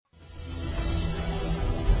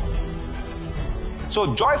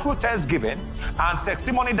So joyful thanksgiving and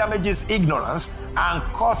testimony damages ignorance and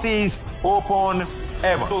causes open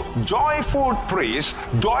heaven. So joyful praise,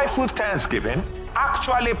 joyful thanksgiving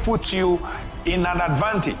actually puts you in an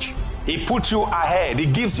advantage. It puts you ahead.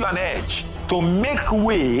 It gives you an edge to make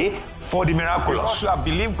way for the miraculous. Because you have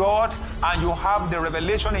believed God and you have the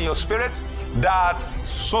revelation in your spirit that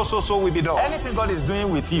so will be done. Anything God is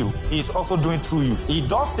doing with you, He is also doing through you. He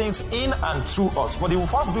does things in and through us. But He will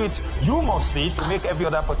first do it, you must see, to make every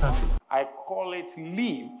other person see. I call it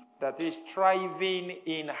live, that is thriving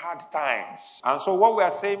in hard times. And so what we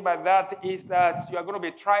are saying by that is that you are going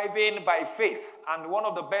to be thriving by faith. And one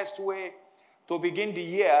of the best way to begin the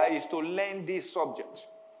year is to learn this subject.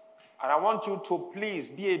 And I want you to please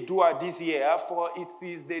be a doer this year, for it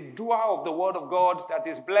is the doer of the word of God that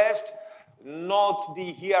is blessed, not the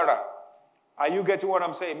hearer. Are you getting what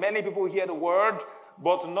I'm saying? Many people hear the word,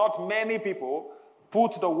 but not many people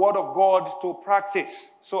put the word of God to practice.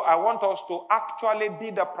 So I want us to actually be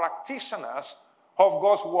the practitioners of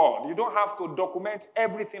God's word. You don't have to document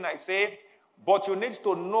everything I say, but you need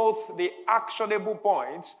to note the actionable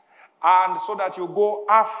points, and so that you go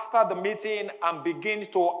after the meeting and begin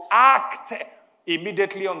to act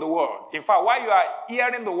immediately on the word. In fact, while you are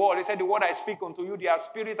hearing the word, He said, the word I speak unto you, they are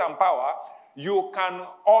spirit and power. You can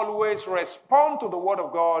always respond to the word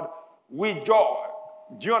of God with joy.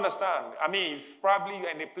 Do you understand? I mean, if probably you're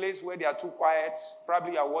in a place where they are too quiet,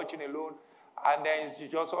 probably you're watching alone, and then you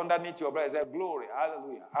just underneath your breath say, glory,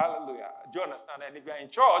 hallelujah, hallelujah. Do you understand? And if you're in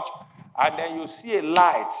church, and then you see a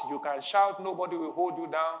light, you can shout, nobody will hold you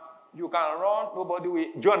down. You can run, nobody will.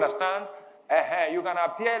 Do you understand? You can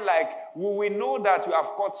appear like we know that you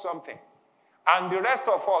have caught something. And the rest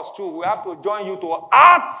of us too, we have to join you to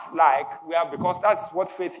act like we have, because that's what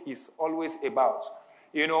faith is always about.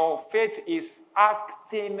 You know, faith is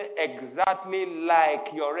acting exactly like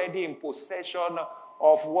you're already in possession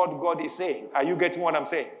of what God is saying. Are you getting what I'm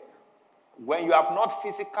saying? When you have not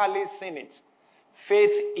physically seen it,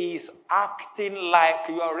 faith is acting like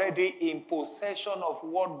you're already in possession of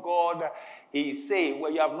what God is saying,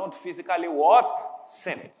 where you have not physically what?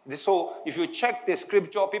 Seen it. So if you check the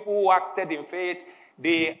scripture, people who acted in faith,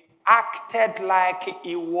 they acted like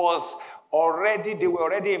they were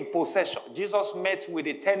already in possession. Jesus met with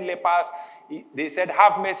the 10 lepers. They said,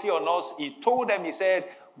 have mercy on us. He told them, he said,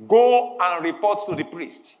 go and report to the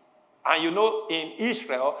priest. And you know, in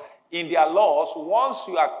Israel, in their laws, once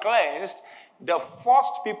you are cleansed, the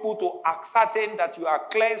first people to ascertain that you are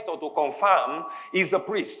cleansed or to confirm is the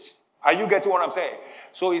priest. Are you getting what I'm saying?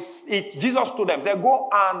 So Jesus told them, said, go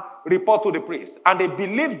and report to the priest. And they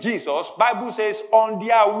believed Jesus. Bible says, on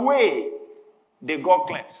their way, they got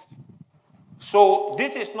cleansed. So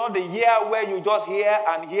this is not the year where you just hear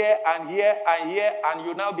and hear and hear and hear and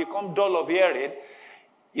you now become dull of hearing.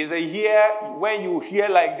 It's a year when you hear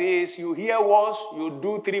like this, you hear once, you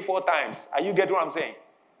do 3-4 times. Are you getting what I'm saying?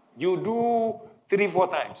 You do 3-4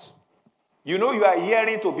 times. You know you are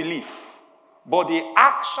hearing to believe. But the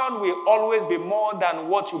action will always be more than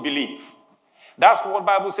what you believe. That's what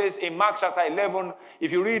Bible says in Mark chapter 11.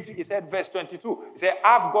 If you read, it said verse 22. It said,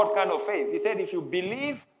 have God kind of faith. He said, if you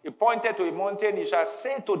believe, he pointed to a mountain, he shall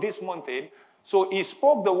say to this mountain. So he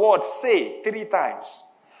spoke the word say 3 times.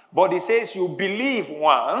 But he says, you believe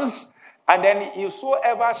once, and then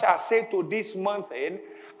whosoever shall say to this mountain,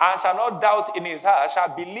 and shall not doubt in his heart,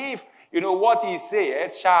 shall believe, what he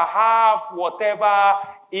said, shall have whatever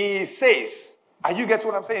he says. Are you getting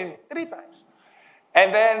what I'm saying? 3 times.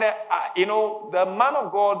 And then, the man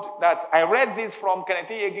of God that I read this from, Kenneth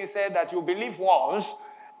Hagin, said that you believe once,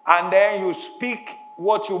 and then you speak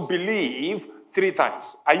what you believe 3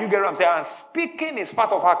 times. Are you getting what I'm saying? And speaking is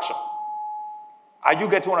part of action. Are you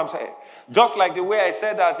getting what I'm saying? Just like the way I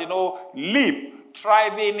said that, live,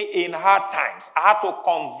 thriving in hard times. I had to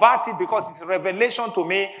convert it because it's revelation to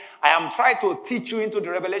me. I am trying to teach you into the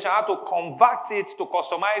revelation. I had to convert it, to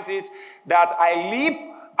customize it, that I live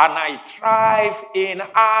and I thrive in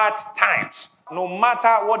hard times. No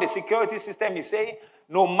matter what the security system is saying,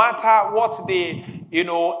 no matter what the,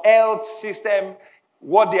 health system,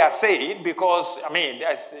 what they are saying, because,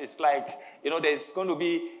 it's like, there's going to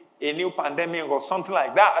be a new pandemic or something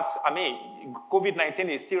like that. COVID-19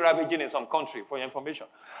 is still ravaging in some country, for your information.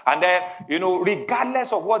 And then,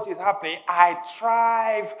 regardless of what is happening, I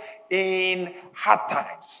thrive in hard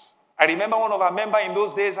times. I remember one of our members in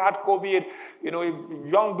those days had COVID, a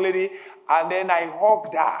young lady, and then I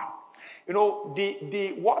hugged her.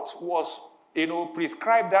 What was,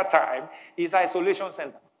 prescribed that time is isolation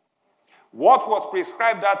center. What was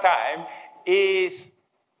prescribed that time is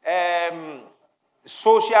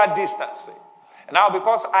social distancing. Now,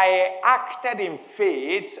 because I acted in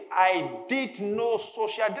faith, I did no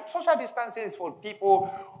social distancing is for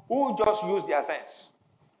people who just use their sense.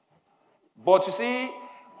 But you see,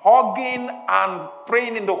 hugging and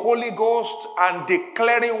praying in the Holy Ghost and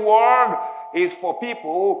declaring word is for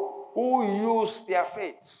people who use their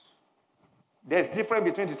faith. There's difference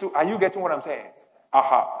between the two. Are you getting what I'm saying?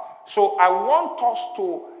 So I want us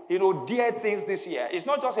to, dare things this year. It's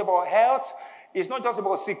not just about health. It's not just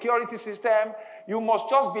about security system. You must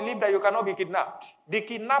just believe that you cannot be kidnapped. The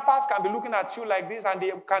kidnappers can be looking at you like this and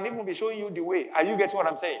they can even be showing you the way. Are you getting what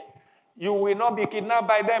I'm saying? You will not be kidnapped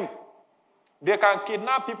by them. They can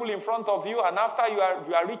kidnap people in front of you, and after you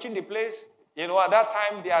are reaching the place, at that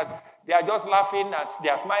time they are just laughing and they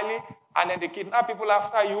are smiling, and then they kidnap people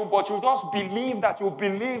after you, but you just believe that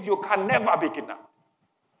you can never be kidnapped.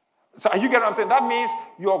 So you get what I'm saying? That means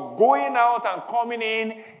you're going out and coming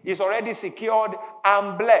in is already secured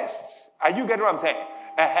and blessed. Are you getting what I'm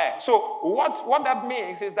saying? So what that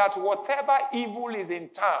means is that whatever evil is in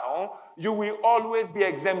town, you will always be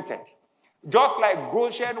exempted. Just like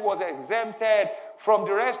Goshen was exempted from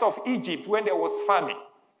the rest of Egypt when there was famine.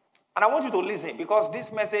 And I want you to listen, because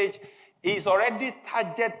this message is already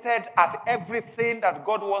targeted at everything that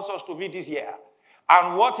God wants us to be this year.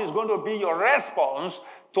 And what is going to be your response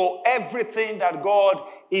to everything that God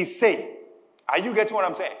is saying. Are you getting what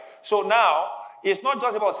I'm saying? So now, it's not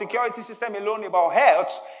just about security system alone, about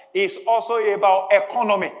health. It's also about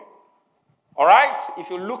economy. All right? If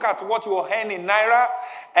you look at what you earn in Naira,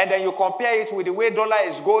 and then you compare it with the way dollar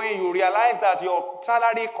is going, you realize that your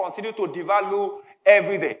salary continues to devalue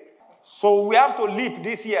every day. So we have to leap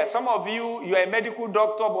this year. Some of you, you're a medical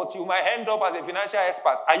doctor, but you might end up as a financial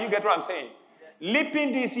expert. Are you getting what I'm saying? Yes.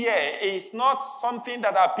 Leaping this year is not something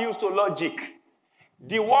that appeals to logic.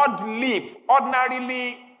 The word leap,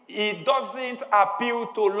 ordinarily, it doesn't appeal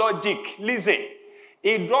to logic. Listen,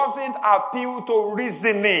 it doesn't appeal to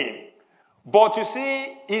reasoning. But you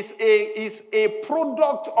see, it's a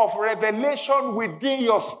product of revelation within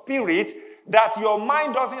your spirit that your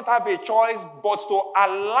mind doesn't have a choice but to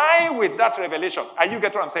align with that revelation. Are you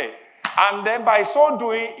getting what I'm saying? And then by so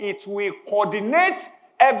doing, it will coordinate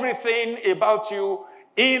everything about you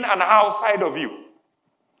in and outside of you.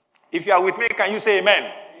 If you are with me, can you say amen?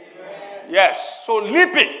 Amen. Yes. So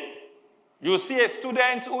leaping. You see a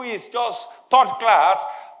student who is just third class,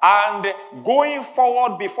 and going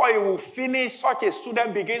forward before he will finish, such a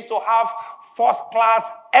student begins to have first class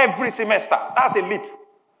every semester. That's a leap.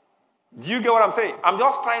 Do you get what I'm saying? I'm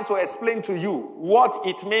just trying to explain to you what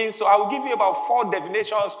it means. So I will give you about 4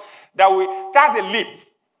 definitions that's a leap.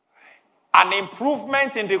 An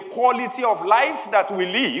improvement in the quality of life that we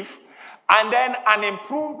live, and then an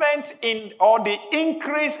improvement or the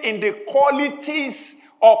increase in the qualities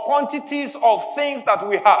or quantities of things that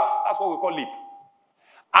we have. That's what we call leap.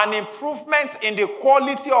 An improvement in the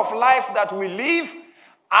quality of life that we live,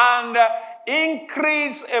 and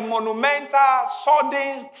increase, a monumental,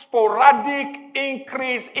 sudden, sporadic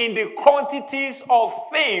increase in the quantities of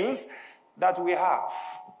things that we have.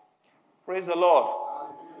 Praise the Lord.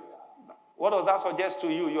 What does that suggest to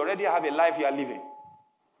you? You already have a life you are living.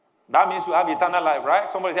 That means you have eternal life, right?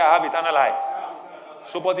 Somebody say, I have eternal life.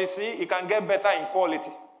 So, but you see, it can get better in quality.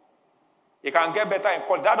 It can get better in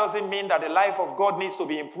quality. That doesn't mean that the life of God needs to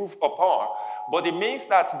be improved upon, but it means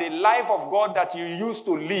that the life of God that you used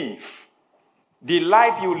to live, the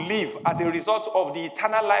life you live as a result of the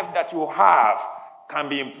eternal life that you have, can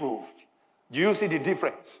be improved. Do you see the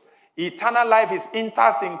difference? Eternal life is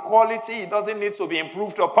intact in quality. It doesn't need to be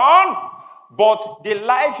improved upon. But the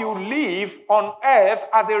life you live on earth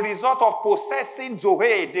as a result of possessing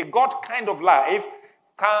Zoe, the God kind of life,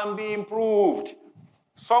 can be improved.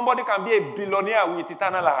 Somebody can be a billionaire with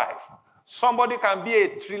eternal life. Somebody can be a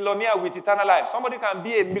trillionaire with eternal life. Somebody can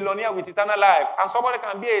be a millionaire with eternal life. And somebody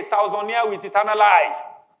can be a thousandaire with eternal life.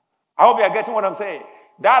 I hope you are getting what I'm saying.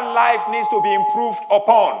 That life needs to be improved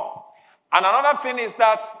upon. And another thing is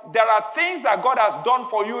that there are things that God has done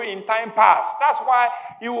for you in time past. That's why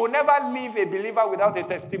you will never leave a believer without a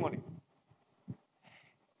testimony.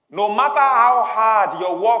 No matter how hard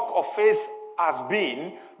your walk of faith has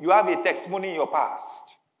been, you have a testimony in your past.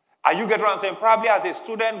 Are you getting what I'm saying? Probably as a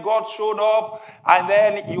student, God showed up, and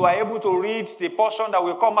then you are able to read the portion that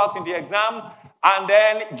will come out in the exam, and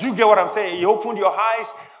then, do you get what I'm saying? He opened your eyes.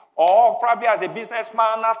 Or probably as a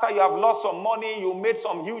businessman, after you have lost some money, you made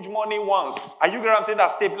some huge money once. Are you getting what I'm saying?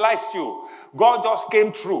 That stabilized you. God just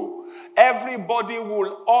came through. Everybody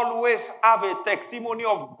will always have a testimony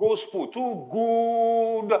of gospel. Too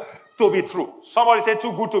good to be true. Somebody say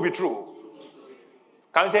too good to be true.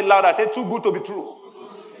 Can you say louder? Say too good to be true.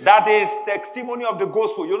 That is testimony of the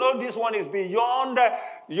gospel. You know, this one is beyond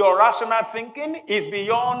your rational thinking, is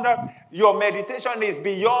beyond your meditation, is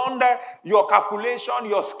beyond your calculation,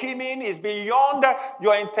 your scheming, is beyond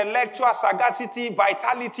your intellectual sagacity,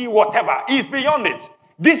 vitality, whatever. It's beyond it.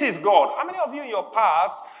 This is God. How many of you in your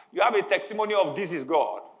past, you have a testimony of this is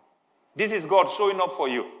God? This is God showing up for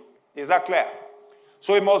you. Is that clear?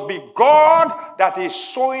 So it must be God that is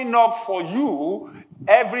showing up for you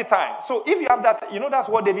every time. So if you have that, you know that's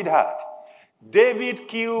what David had. David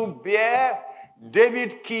killed bear.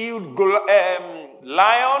 David killed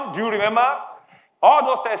lion. Do you remember? All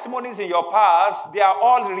those testimonies in your past, they are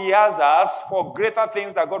all rehearsals for greater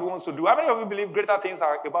things that God wants to do. How many of you believe greater things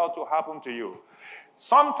are about to happen to you?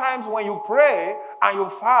 Sometimes when you pray and you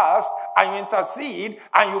fast and you intercede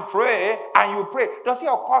and you pray, does it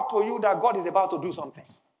occur to you that God is about to do something?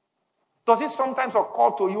 Does it sometimes occur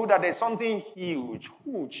to you that there's something huge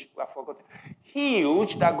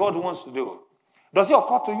that God wants to do? Does it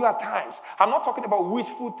occur to you at times? I'm not talking about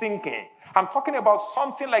wishful thinking. I'm talking about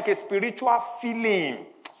something like a spiritual feeling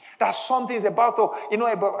that something is about to,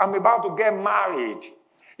 I'm about to get married.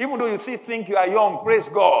 Even though you still think you are young, praise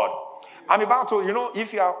God. I'm about to,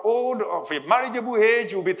 if you are old, of a marriageable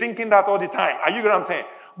age, you'll be thinking that all the time. Are you getting what I'm saying?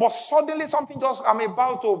 But suddenly something I'm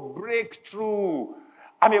about to break through.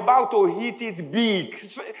 I'm about to hit it big.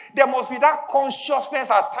 There must be that consciousness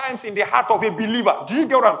at times in the heart of a believer. Do you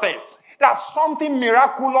get what I'm saying? That something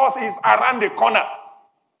miraculous is around the corner.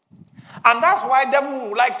 And that's why the devil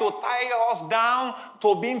would like to tie us down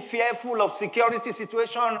to being fearful of security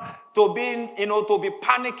situation, to being, to be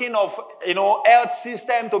panicking of, health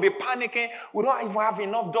system, to be panicking. We don't even have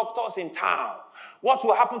enough doctors in town. What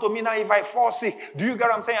will happen to me now if I fall sick? Do you get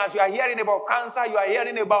what I'm saying? As you are hearing about cancer, you are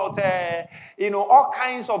hearing about, all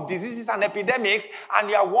kinds of diseases and epidemics, and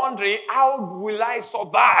you are wondering, how will I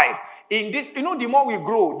survive in this? The more we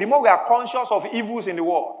grow, the more we are conscious of evils in the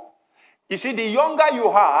world. You see, the younger you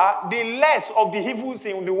are, the less of the evils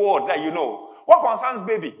in the world that you know. What concerns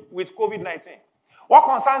baby with COVID-19? What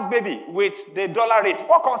concerns baby with the dollar rate?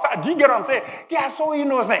 Do you get what I'm saying? They are so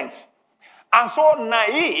innocent and so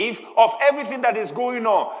naive of everything that is going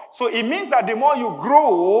on. So it means that the more you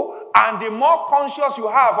grow and the more conscious you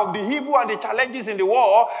have of the evil and the challenges in the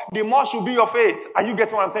world, the more should be your faith. Are you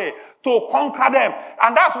getting what I'm saying? To conquer them.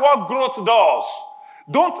 And that's what growth does.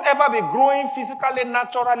 Don't ever be growing physically,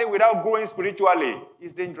 naturally, without growing spiritually.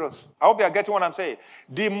 It's dangerous. I hope you are getting what I'm saying.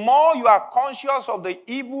 The more you are conscious of the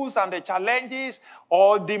evils and the challenges,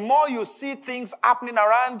 or the more you see things happening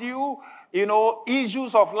around you,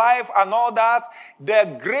 issues of life and all that,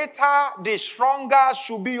 the greater, the stronger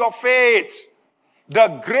should be your faith. The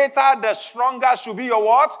greater, the stronger should be your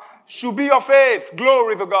what? Should be your faith.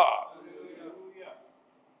 Glory to God.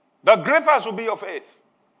 The greater should be your faith.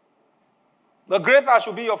 The greater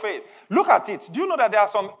should be your faith. Look at it. Do you know that there are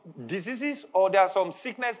some diseases or there are some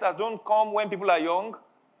sickness that don't come when people are young?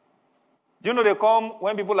 Do you know they come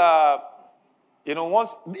when people are,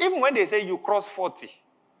 even when they say you cross 40,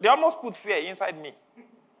 they almost put fear inside me.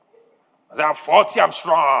 I say, I'm 40, I'm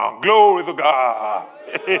strong. Glory to God.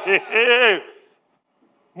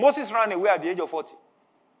 Moses ran away at the age of 40.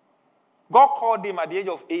 God called him at the age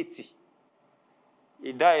of 80.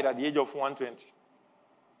 He died at the age of 120.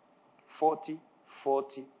 40,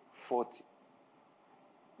 40, 40.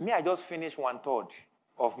 Me, I just finished 1/3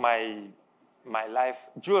 of my life.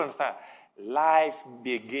 Do you understand? Life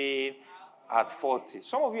began at 40.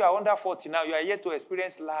 Some of you are under 40 now. You are yet to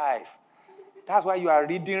experience life. That's why you are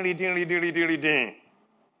reading.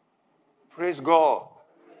 Praise God.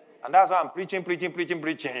 And that's why I'm preaching.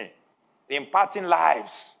 Imparting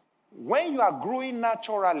lives. When you are growing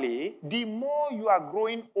naturally, the more you are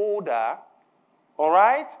growing older, all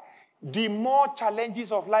right, the more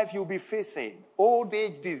challenges of life you'll be facing. Old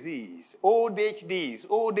age disease, old age this,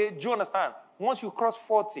 old age. Do you understand? Once you cross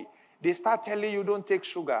 40, they start telling you don't take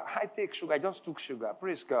sugar. I take sugar. I just took sugar.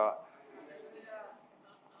 Praise God.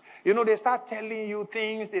 They start telling you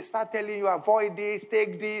things. They start telling you avoid this,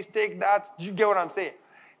 take that. Do you get what I'm saying?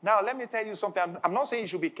 Now, let me tell you something. I'm not saying you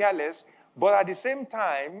should be careless, but at the same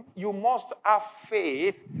time, you must have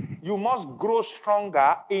faith. You must grow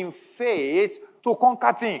stronger in faith to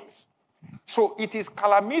conquer things. So it is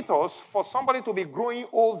calamitous for somebody to be growing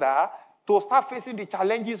older, to start facing the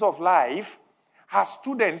challenges of life. As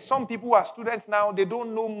students, some people are students now, they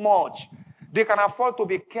don't know much. They can afford to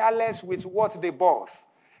be careless with what they bought.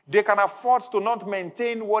 They can afford to not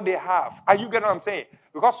maintain what they have. Are you getting what I'm saying?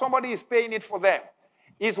 Because somebody is paying it for them.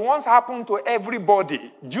 It's once happened to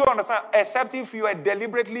everybody. Do you understand? Except if you are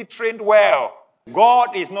deliberately trained well.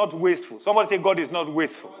 God is not wasteful. Somebody say God is not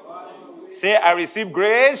wasteful. Say, I receive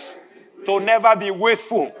grace To never be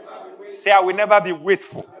wasteful. Say, I will never be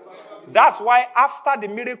wasteful. That's why after the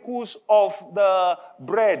miracles of the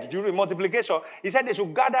bread during multiplication, he said they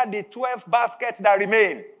should gather the 12 baskets that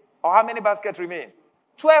remain. Or how many baskets remain?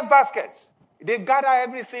 12 baskets. They gather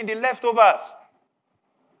everything, the leftovers.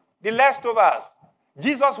 The leftovers.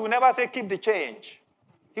 Jesus will never say, keep the change.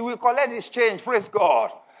 He will collect his change, praise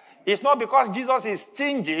God. It's not because Jesus is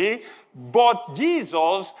stingy, but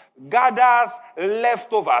Jesus gathers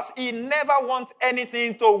leftovers. He never wants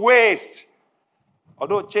anything to waste.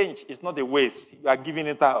 Although change is not a waste, you are giving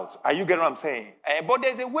it out. Are you getting what I'm saying? But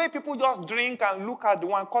there's a way people just drink and look at the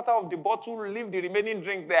 1/4 of the bottle, leave the remaining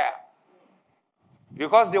drink there.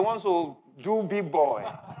 Because they want to do big boy.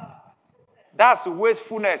 That's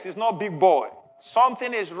wastefulness. It's not big boy.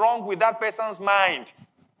 Something is wrong with that person's mind.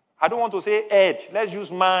 I don't want to say head. Let's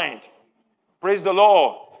use mind. Praise the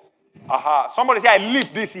Lord. Somebody say, I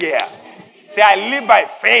live this year. Say, I live by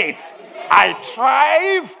faith. I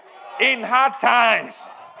thrive in hard times.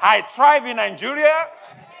 I thrive in Nigeria.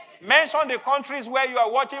 Mention the countries where you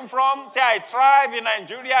are watching from. Say, I thrive in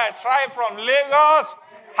Nigeria. I thrive from Lagos.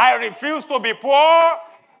 I refuse to be poor.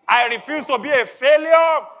 I refuse to be a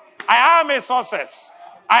failure. I am a success.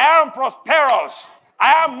 I am prosperous.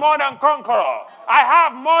 I am more than conqueror. I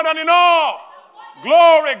have more than enough.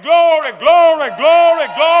 Glory, glory, glory, glory,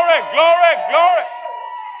 glory, glory, glory.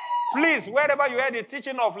 Please, wherever you hear the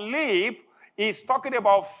teaching of leap, is talking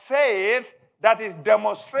about faith that is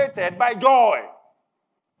demonstrated by joy.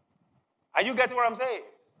 Are you getting what I'm saying?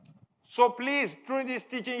 So please, during this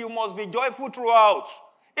teaching, you must be joyful throughout.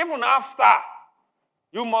 Even after,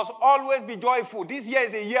 you must always be joyful. This year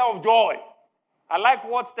is a year of joy. I like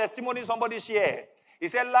what testimony somebody shared. He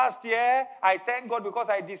said, last year, I thank God because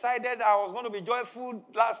I decided I was going to be joyful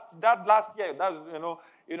last year. That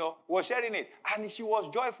was sharing it. And she was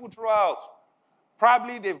joyful throughout.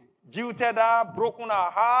 Probably they've jilted her, broken her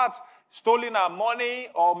heart, stolen her money,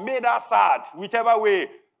 or made her sad, whichever way.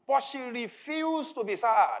 But she refused to be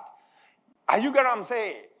sad. Are you getting what I'm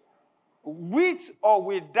saying? With or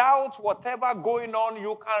without whatever going on,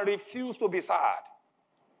 you can refuse to be sad.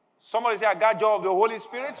 Somebody say, I got joy of the Holy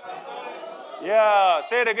Spirit. Yeah,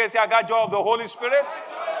 say it again. Say, I got joy of the Holy Spirit.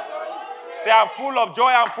 Say, I'm full of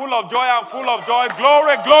joy, I'm full of joy, I'm full of joy.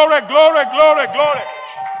 Glory, glory, glory, glory, glory.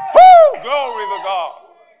 Woo! Glory to God.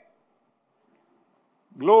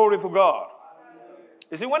 Glory to God.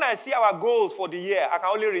 You see, when I see our goals for the year, I can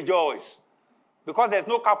only rejoice. Because there's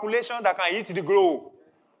no calculation that can hit the goal.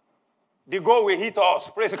 The goal will hit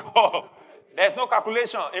us. Praise God. There's no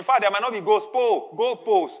calculation. In fact, there might not be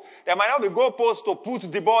goalposts. There might not be goalposts to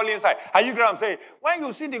put the ball inside. Are you getting what I'm saying? When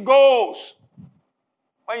you see the goals,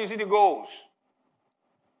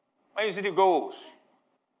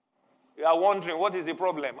 you are wondering, what is the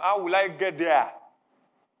problem? How will I get there?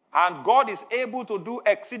 And God is able to do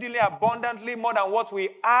exceedingly abundantly more than what we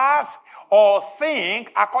ask or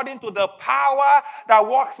think according to the power that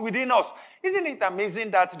works within us. Isn't it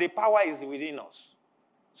amazing that the power is within us?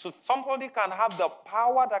 So somebody can have the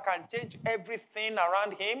power that can change everything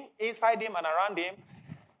around him, inside him and around him,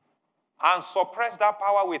 and suppress that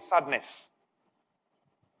power with sadness.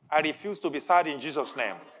 I refuse to be sad in Jesus'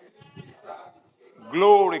 name.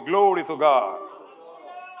 Glory, glory to God.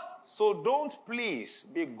 So don't please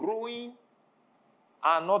be growing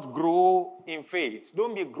and not grow in faith.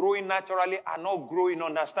 Don't be growing naturally and not grow in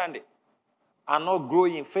understanding. And not grow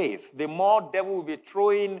in faith. The more devil will be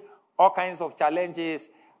throwing all kinds of challenges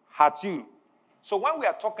at you. So when we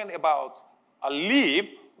are talking about a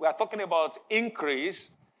leap, we are talking about increase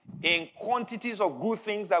in quantities of good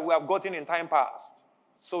things that we have gotten in time past.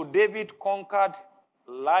 So David conquered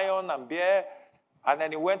lion and bear, and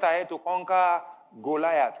then he went ahead to conquer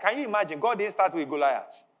Goliath. Can you imagine? God didn't start with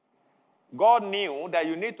Goliath. God knew that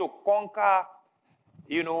you need to conquer,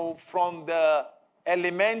 from the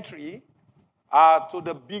elementary to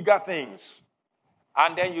the bigger things.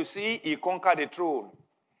 And then you see, he conquered the throne.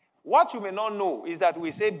 What you may not know is that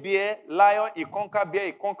we say bear, lion, he conquered bear,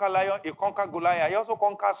 he conquered lion, he conquered Goliath. He also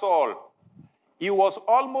conquered Saul. He was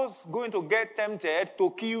almost going to get tempted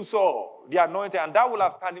to kill Saul, the anointed, and that would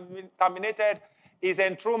have terminated his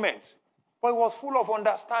enthronement. But he was full of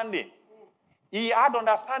understanding. He had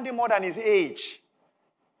understanding more than his age.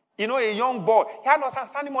 A young boy, he had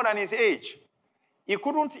understanding more than his age. He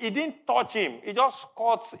didn't touch him. He just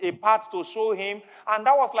cut a part to show him, and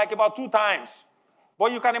that was like about 2 times.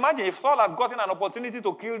 But you can imagine if Saul had gotten an opportunity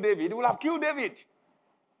to kill David, he would have killed David.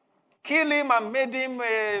 Kill him and made him,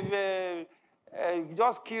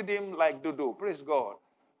 just killed him like dodo, praise God,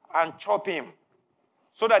 and chop him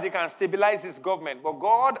so that he can stabilize his government. But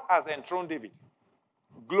God has enthroned David.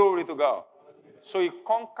 Glory to God. So he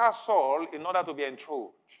conquers Saul in order to be enthroned.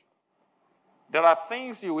 There are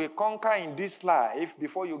things you will conquer in this life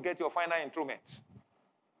before you get your final enthronement.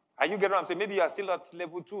 Are you getting what I'm saying? Maybe you are still at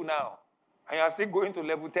level 2 now, and you are still going to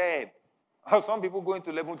level 10. Or some people going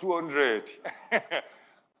to level 200.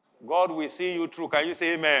 God will see you through. Can you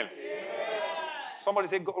say amen? Amen. Somebody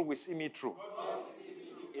say, God will see me through.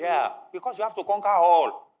 Yeah, because you have to conquer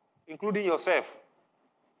all, including yourself.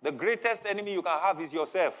 The greatest enemy you can have is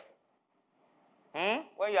yourself.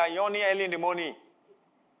 When you are yawning early in the morning.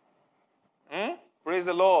 Praise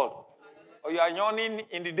the Lord. Or you are yawning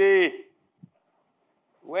in the day.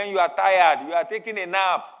 When you are tired, you are taking a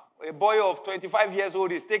nap. A boy of 25 years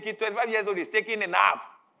old is taking a nap.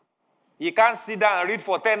 He can't sit down and read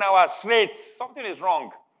for 10 hours straight. Something is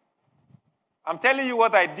wrong. I'm telling you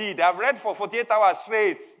what I did. I've read for 48 hours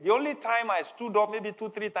straight. The only time I stood up, maybe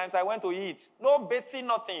 2-3 times, I went to eat. No bathing,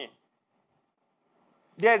 nothing.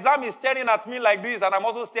 The exam is staring at me like this, and I'm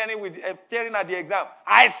also staring at the exam.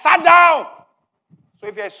 I sat down. So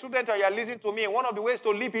if you're a student or you're listening to me, one of the ways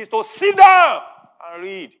to leap is to sit down and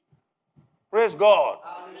read. Praise God.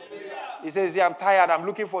 Hallelujah. He says, I'm tired. I'm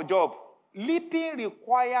looking for a job. Leaping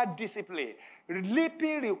requires discipline.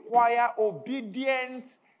 Leaping requires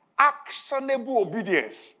obedience, actionable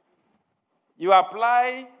obedience. You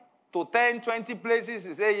apply to 10, 20 places.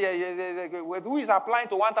 You say, yeah. Who is applying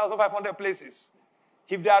to 1,500 places?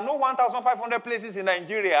 If there are no 1,500 places in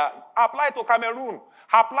Nigeria, apply to Cameroon,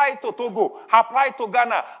 apply to Togo, apply to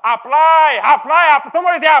Ghana, apply.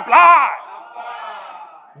 Somebody say apply.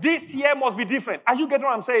 This year must be different. Are you getting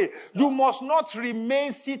what I'm saying? You must not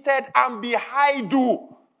remain seated and be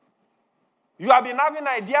idle. You have been having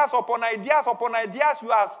ideas upon ideas upon ideas.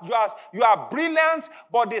 You are brilliant,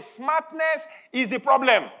 but the smartness is the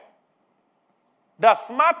problem. The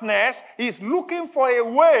smartness is looking for a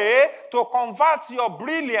way to convert your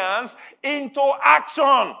brilliance into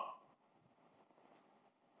action.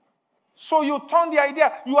 So you turn the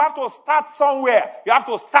idea. You have to start somewhere. You have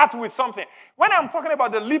to start with something. When I'm talking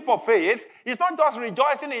about the leap of faith, it's not just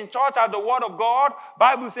rejoicing in church at the word of God.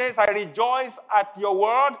 Bible says, I rejoice at your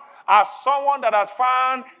word as someone that has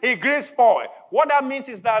found a great spoil. What that means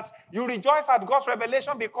is that you rejoice at God's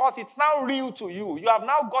revelation because it's now real to you. You have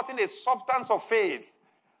now gotten a substance of faith.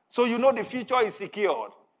 So you know the future is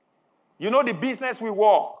secured. You know the business will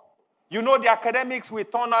work. You know the academics will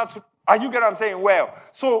turn out. Are you getting what I'm saying? Well,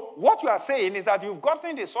 so what you are saying is that you've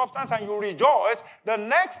gotten the substance and you rejoice. The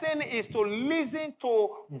next thing is to listen to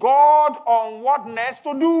God on what next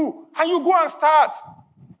to do. And you go and start.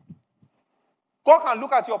 God can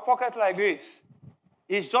look at your pocket like this.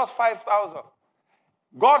 It's just 5,000.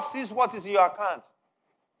 God sees what is in your account.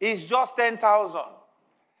 It's just 10,000.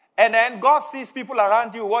 And then God sees people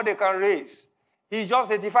around you, what they can raise. It's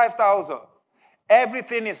just 85,000.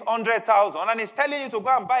 Everything is 100,000. And he's telling you to go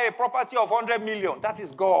and buy a property of 100 million. That is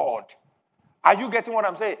God. Are you getting what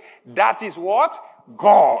I'm saying? That is what?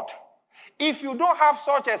 God. If you don't have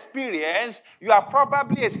such experience, you are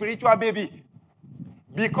probably a spiritual baby.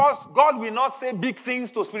 Because God will not say big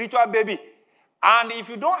things to spiritual baby. And if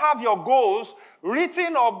you don't have your goals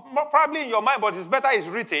written or probably in your mind, but it's better it's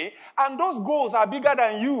written, and those goals are bigger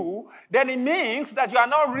than you, then it means that you are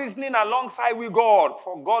not reasoning alongside with God.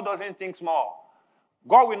 For God doesn't think small.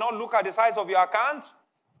 God will not look at the size of your account.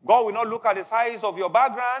 God will not look at the size of your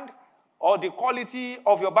background or the quality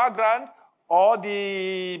of your background or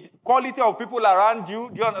the quality of people around you.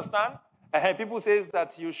 Do you understand? And people say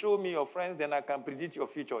that you show me your friends, then I can predict your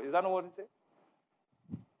future. Is that not what they say?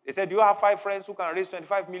 They said, do you have 5 friends who can raise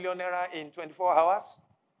 25 million naira in 24 hours?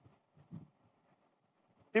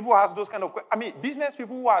 People ask those kind of questions. I mean, business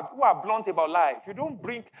people who are blunt about life. If you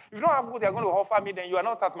don't have what they're going to offer me, then you are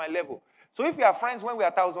not at my level. So if we are friends when we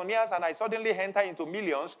are 1,000 years and I suddenly enter into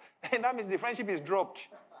millions, then that means the friendship is dropped.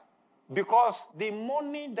 Because the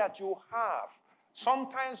money that you have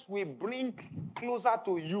sometimes will bring closer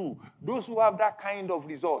to you those who have that kind of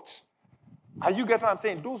results. Are you getting what I'm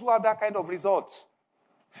saying? Those who have that kind of results.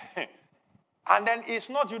 And then it's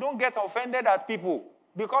not, you don't get offended at people.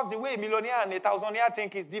 Because the way a millionaire and a thousandaire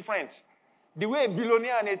think is different. The way a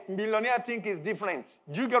billionaire and a millionaire think is different.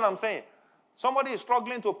 Do you get what I'm saying? Somebody is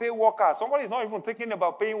struggling to pay workers. Somebody is not even thinking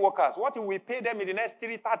about paying workers. What if we pay them in the next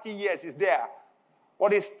 30 years is there.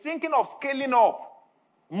 But is thinking of scaling up,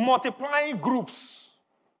 multiplying groups.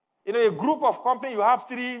 You know, a group of companies, you have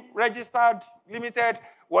 3 registered, limited,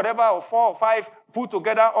 whatever, or 4 or 5 put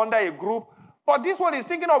together under a group. But this one is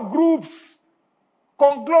thinking of groups,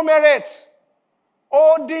 conglomerates,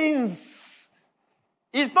 holdings.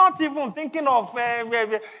 He's not even thinking of,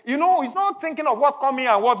 he's not thinking of what comes in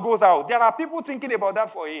and what goes out. There are people thinking about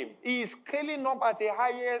that for him. He is scaling up at a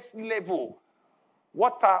highest level.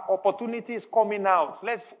 What are opportunities coming out?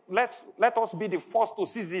 Let us be the first to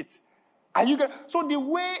seize it. Are you so the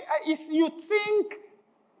way is you think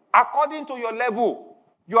according to your level,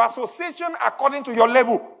 your association according to your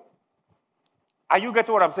level. Are you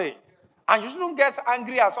getting what I'm saying? And you shouldn't get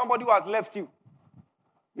angry at somebody who has left you.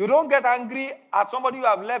 You don't get angry at somebody who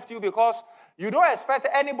have left you because you don't expect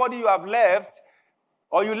anybody you have left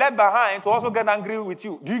or you left behind to also get angry with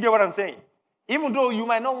you. Do you get what I'm saying? Even though you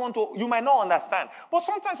might not want to, you might not understand. But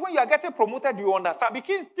sometimes when you are getting promoted, you understand.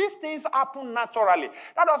 Because these things happen naturally.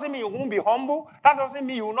 That doesn't mean you won't be humble. That doesn't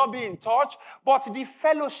mean you will not be in touch. But the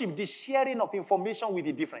fellowship, the sharing of information will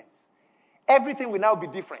be different. Everything will now be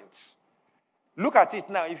different. Look at it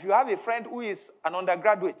now. If you have a friend who is an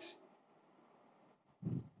undergraduate,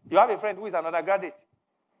 you have a friend who is an undergraduate,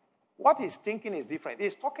 what he's thinking is different.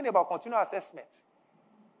 He's talking about continual assessment.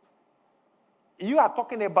 You are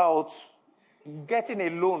talking about getting a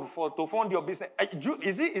loan to fund your business.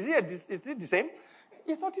 Is it the same?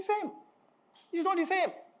 It's not the same. It's not the same.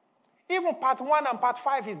 Even part 1 and part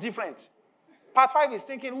 5 is different. Part 5 is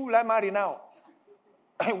thinking, who will I marry now?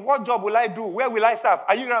 What job will I do? Where will I serve?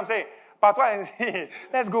 Are you know what I'm saying? Part 1 is,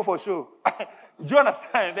 let's go for show. Do you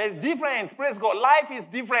understand? There's difference. Praise God. Life is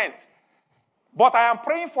different. But I am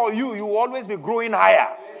praying for you. You will always be growing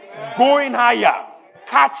higher. Amen. Going higher.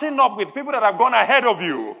 Catching up with people that have gone ahead of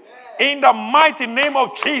you. In the mighty name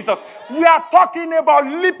of Jesus. We are talking about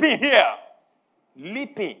leaping here.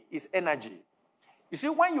 Leaping is energy. You see,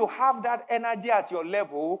 when you have that energy at your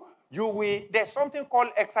level, there's something called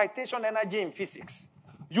excitation energy in physics.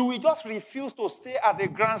 You will just refuse to stay at the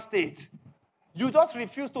ground state. You just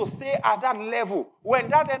refuse to stay at that level. When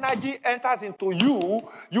that energy enters into you,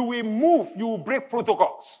 you will move, you will break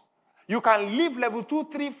protocols. You can leave level 2,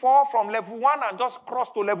 3, 4 from level 1 and just cross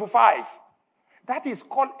to level 5. That is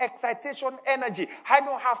called excitation energy. I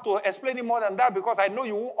don't have to explain it more than that because I know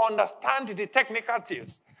you will understand the technical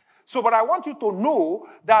things. So, but I want you to know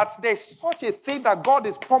that there's such a thing that God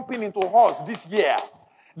is pumping into us this year.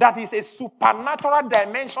 That is a supernatural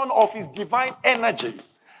dimension of his divine energy.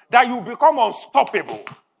 That you become unstoppable.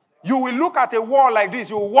 You will look at a wall like this,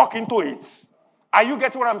 you will walk into it. Are you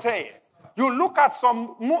getting what I'm saying? You look at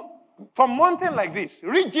some mountain like this,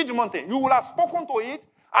 rigid mountain. You will have spoken to it,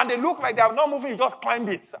 and they look like they are not moving. You just climb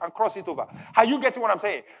it and cross it over. Are you getting what I'm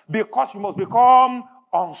saying? Because you must become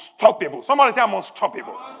unstoppable. Somebody say, I'm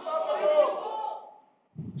unstoppable.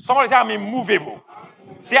 Somebody say, I'm immovable.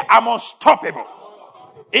 Say, I'm unstoppable.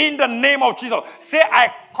 In the name of Jesus. Say,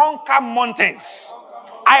 I conquer mountains.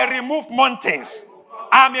 I remove mountains.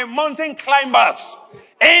 I'm a mountain climber.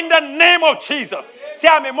 In the name of Jesus. Say,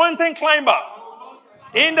 I'm a mountain climber.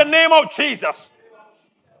 In the name of Jesus.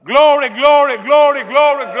 Glory, glory, glory,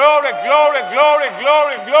 glory, glory, glory, glory,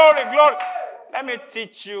 glory, glory, glory. Let me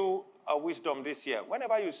teach you a wisdom this year.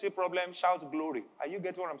 Whenever you see problem, shout glory. Are you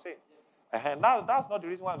getting what I'm saying? Now, that's not the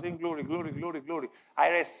reason why I'm saying glory, glory, glory, glory. I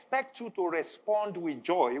expect you to respond with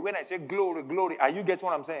joy when I say glory, glory. Are you getting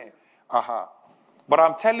what I'm saying? But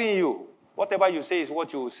I'm telling you, whatever you say is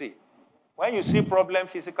what you will see. When you see problem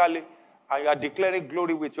physically and you are declaring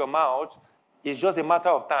glory with your mouth, it's just a matter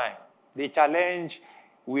of time. The challenge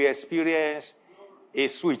we experience a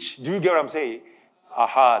switch. Do you get what I'm saying?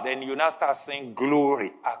 Then you now start saying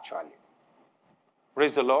glory, actually.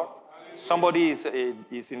 Praise the Lord. Somebody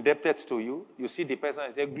is indebted to you. You see the person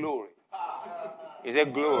and say glory. He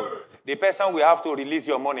said glory. The person will have to release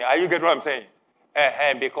your money. Are you get what I'm saying?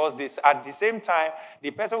 Because at the same time,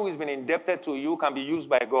 the person who has been indebted to you can be used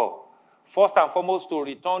by God. First and foremost, to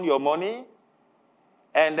return your money.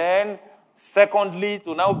 And then, secondly,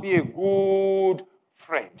 to now be a good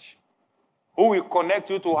friend who will connect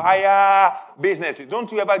you to higher businesses.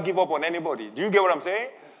 Don't you ever give up on anybody. Do you get what I'm saying?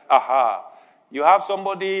 You have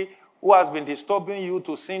somebody who has been disturbing you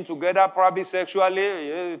to sin together, probably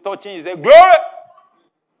sexually, touching. You say, glory!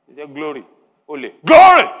 You say, glory. Ole.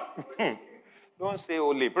 Glory! Don't say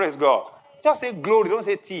ole. Praise God. Just say glory. Don't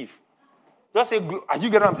say thief. Just say glory. You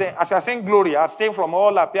get what I'm saying? As you're saying glory, abstain from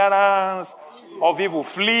all appearance of evil.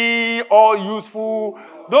 Flee all useful.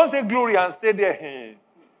 Don't say glory and stay there.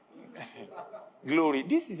 Glory.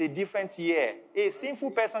 This is a different year. A sinful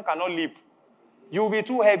person cannot leap. You will be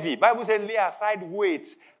too heavy. Bible says, lay aside weight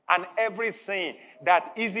and every sin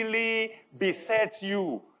that easily besets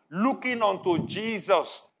you, looking unto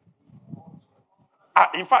Jesus.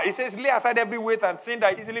 In fact, it says, lay aside every weight and sin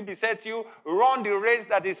that easily besets you, run the race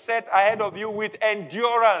that is set ahead of you with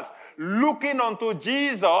endurance, looking unto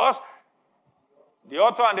Jesus, the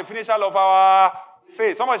author and the finisher of our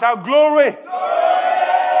faith. Somebody shout, glory! Glory!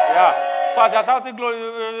 Yeah. So as you're shouting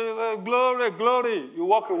glory, glory, glory, you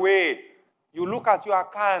walk away. You look at your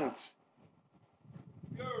account.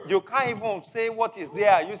 You can't even say what is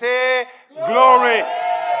there. You say, glory.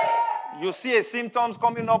 You see a symptoms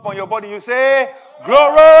coming up on your body. You say,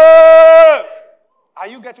 glory. Are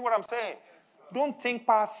you getting what I'm saying? Don't think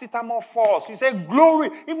paracetamol first. You say glory.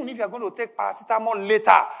 Even if you're going to take paracetamol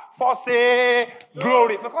later, first say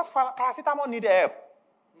glory. Because paracetamol need help.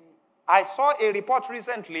 I saw a report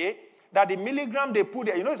recently that the milligram they put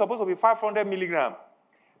there, it's supposed to be 500 milligram.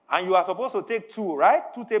 And you are supposed to take 2,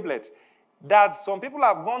 right? 2 tablets. That some people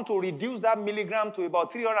have gone to reduce that milligram to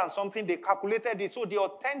about 300 and something. They calculated it. So the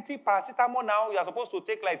authentic paracetamol now, you are supposed to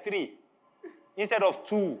take like 3 instead of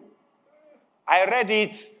 2. I read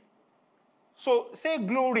it. So say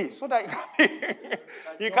glory so that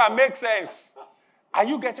it can make sense. Are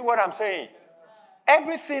you getting what I'm saying?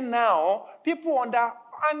 Everything now, people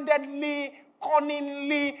underhandedly,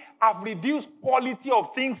 cunningly have reduced quality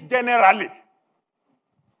of things generally.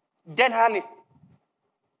 Generally.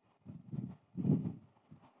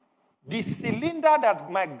 The cylinder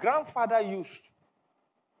that my grandfather used,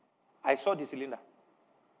 I saw the cylinder.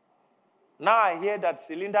 Now I hear that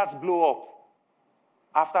cylinders blow up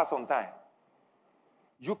after some time.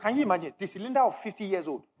 Can you imagine? The cylinder of 50 years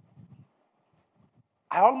old.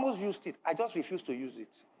 I almost used it. I just refused to use it.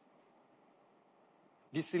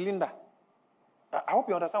 The cylinder. I hope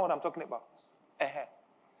you understand what I'm talking about.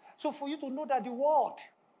 So for you to know that the world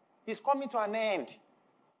is coming to an end,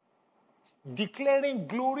 declaring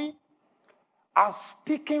glory and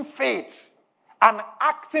speaking faith and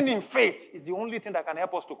acting in faith is the only thing that can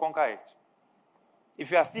help us to conquer it.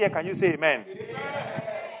 If you are still here, can you say amen? Amen.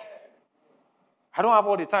 I don't have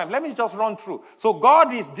all the time. Let me just run through. So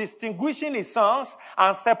God is distinguishing his sons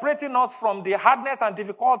and separating us from the hardness and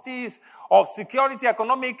difficulties of security,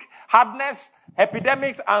 economic hardness,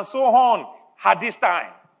 epidemics, and so on at this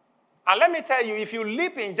time. And let me tell you, if you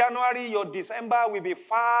leap in January, your December will be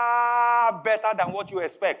far better than what you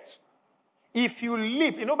expect. If you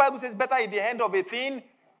leap, Bible says better is the end of a thing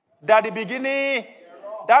than the beginning.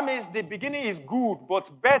 That means the beginning is good,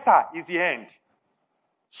 but better is the end.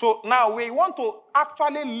 So now we want to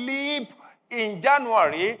actually leap in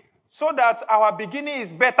January so that our beginning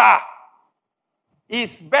is better.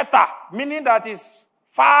 Is better, meaning that it's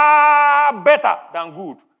far better than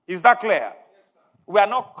good. Is that clear? We are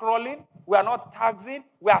not crawling, we are not taxing,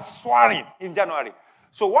 we are soaring in January.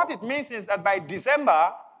 So what it means is that by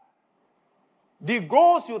December, the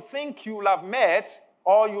goals you think you'll have met,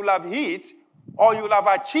 or you'll have hit, or you'll have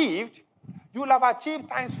achieved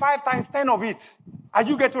times 5, times 10 of it. Are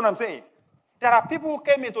you getting what I'm saying? There are people who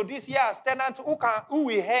came into this year as tenants who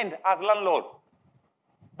will end as landlord.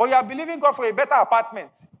 But you are believing God for a better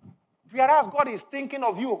apartment. Whereas God is thinking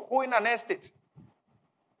of you owning an estate.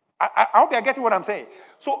 I hope you are getting what I'm saying.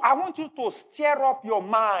 So I want you to stir up your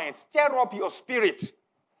mind, stir up your spirit.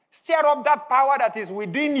 Stir up that power that is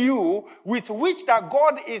within you, with which that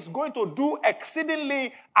God is going to do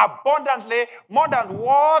exceedingly abundantly more than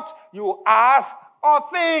what you ask or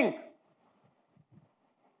think.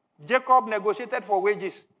 Jacob negotiated for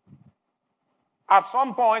wages. At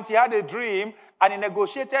some point, he had a dream and he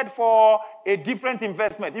negotiated for a different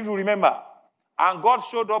investment, if you remember. And God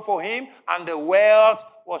showed up for him and the wealth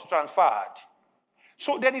was transferred.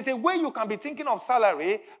 So there is a way you can be thinking of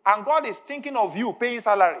salary and God is thinking of you paying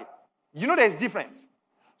salary. There's difference.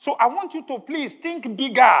 So I want you to please think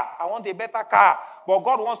bigger. I want a better car. But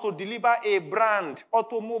God wants to deliver a brand,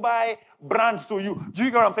 automobile brand to you. Do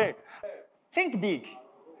you get what I'm saying? Think big.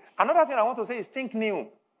 Another thing I want to say is think new.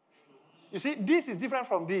 You see, this is different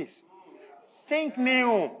from this. Think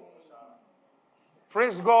new.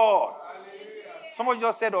 Praise God. Somebody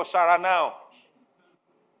just said Oshara now.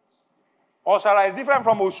 Oshara is different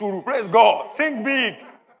from Oshuru. Praise God. Think big.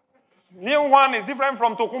 New one is different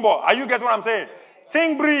from Tokumbo. Are you getting what I'm saying?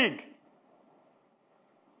 Think big.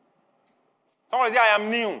 Somebody say, I am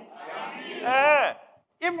new. I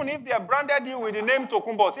am new. Even if they have branded you with the name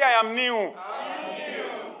Tokumbo, say, I am new. I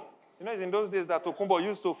am new. It's in those days that Tokumbo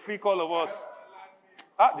used to freak all of us.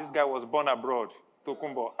 This guy was born abroad.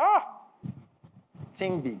 Tokumbo.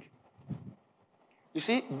 Think big. You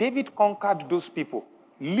see, David conquered those people.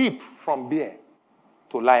 Leap from bear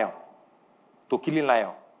to lion, to killing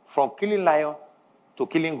lion. From killing lion to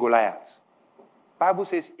killing Goliath. Bible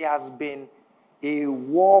says he has been a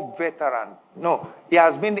war veteran. No, he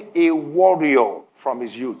has been a warrior from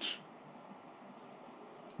his youth.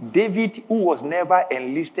 David, who was never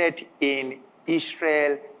enlisted in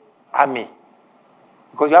Israel army,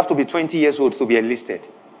 because you have to be 20 years old to be enlisted.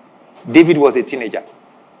 David was a teenager.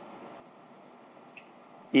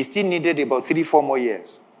 He still needed about 3-4 more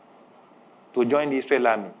years to join the Israel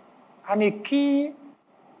army. And a key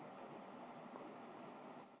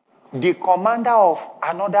the commander of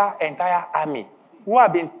another entire army who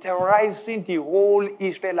had been terrorizing the whole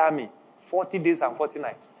Israel army 40 days and 40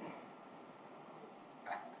 nights.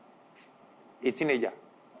 A teenager.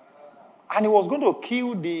 And he was going to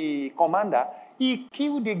kill the commander. He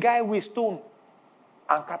killed the guy with stone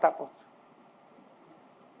and catapult.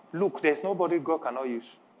 Look, there's nobody God cannot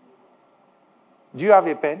use. Do you have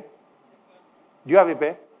a pen? Do you have a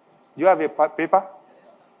pen? Do you have a paper?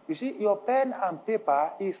 You see, your pen and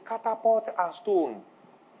paper is catapult and stone.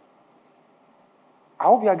 I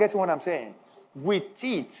hope you are getting what I'm saying. With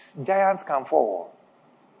it, giants can fall.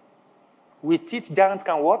 With it, giants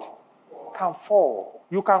can what? Can fall.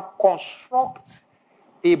 You can construct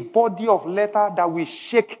a body of letter that will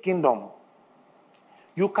shake kingdom.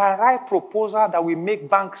 You can write proposal that will make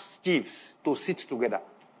bank chiefs to sit together.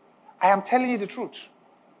 I am telling you the truth.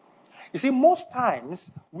 You see, most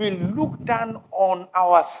times we look down on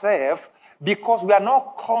ourselves because we are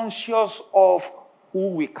not conscious of who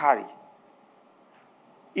we carry.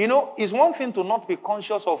 You know, it's one thing to not be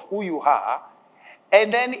conscious of who you are,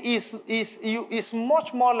 and then it's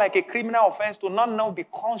much more like a criminal offense to not now be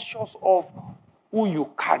conscious of who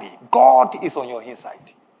you carry. God is on your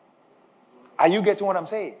inside. Are you getting what I'm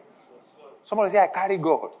saying? Somebody say, I carry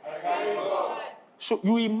God. I carry God. So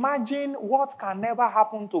you imagine what can never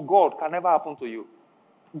happen to God can never happen to you.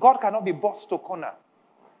 God cannot be brought to corner.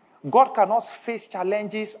 God cannot face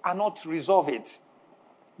challenges and not resolve it.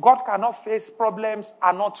 God cannot face problems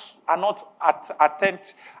and not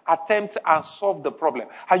attempt and solve the problem.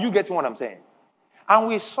 Are you getting what I'm saying? And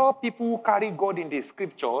we saw people who carry God in the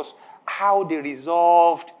scriptures, how they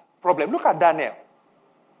resolved problems. Look at Daniel.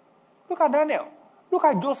 Look at Daniel. Look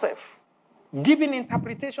at Joseph, giving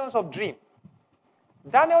interpretations of dream.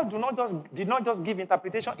 Daniel did not just give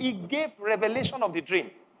interpretation. He gave revelation of the dream.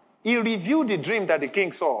 He revealed the dream that the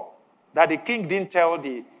king saw, that the king didn't tell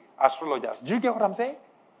the astrologers. Do you get what I'm saying?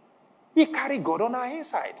 We carry God on our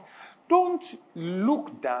inside. Don't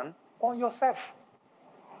look down on yourself.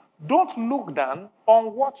 Don't look down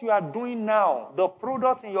on what you are doing now. The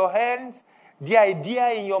product in your hands, the idea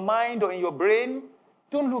in your mind or in your brain.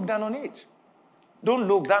 Don't look down on it. Don't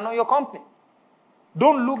look down on your company.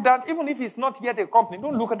 Don't look down, even if it's not yet a company,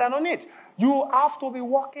 don't look down on it. You have to be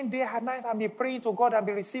working day and night and be praying to God and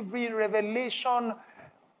be receiving revelation,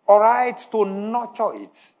 all right, to nurture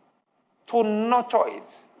it. To nurture it.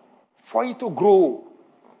 For it to grow.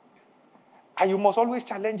 And you must always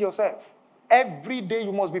challenge yourself. Every day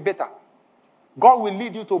you must be better. God will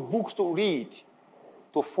lead you to books to read,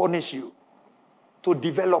 to furnish you, to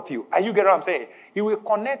develop you. Are you getting what I'm saying? He will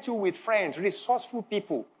connect you with friends, resourceful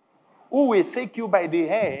people, who will take you by the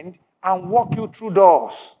hand and walk you through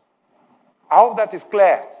doors. I hope that is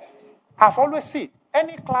clear. I've always seen,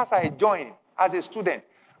 any class I join as a student,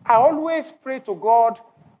 I always pray to God.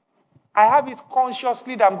 I have it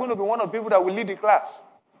consciously that I'm going to be one of the people that will lead the class.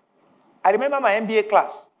 I remember my MBA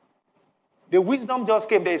class. The wisdom just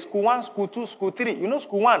came. There is school 1, school 2, school 3. You know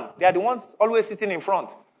school 1, they are the ones always sitting in front.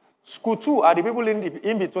 School 2 are the people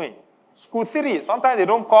in between. School 3, sometimes they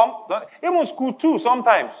don't come. Even school 2,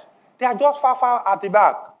 sometimes. They are just far at the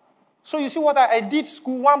back. So you see what I did,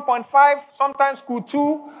 school 1.5, sometimes school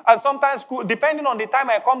 2, and sometimes school, depending on the time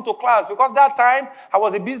I come to class. Because that time, I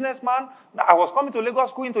was a businessman. I was coming to Lagos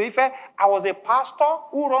School into Ife. I was a pastor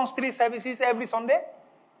who runs 3 services every Sunday.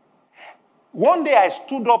 One day I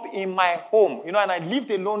stood up in my home, and I lived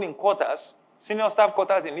alone in quarters, senior staff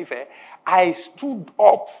quarters in Ife. I stood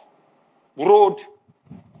up, road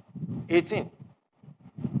 18.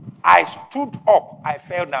 I stood up, I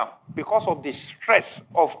fell down because of the stress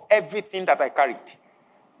of everything that I carried.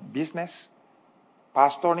 Business,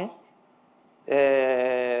 pastoring,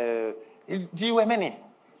 many.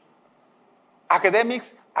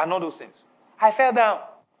 Academics, and all those things. I fell down.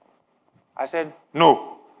 I said,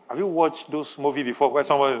 no. Have you watched those movies before where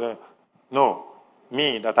someone said, no,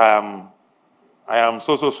 me, that I am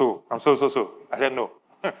so. I'm so. I said, no.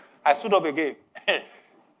 I stood up again.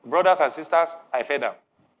 Brothers and sisters, I fell down.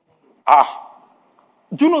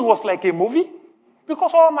 Do you know it was like a movie?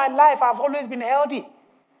 Because all my life I've always been healthy.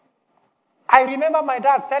 I remember my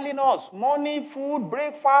dad telling us, morning, food,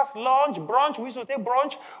 breakfast, lunch, brunch. We used to take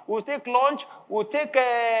brunch, we'll take lunch, we'll take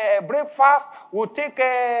breakfast, we'll take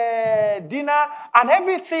dinner, and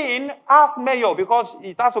everything has measure because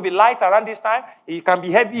it has to be light around this time. It can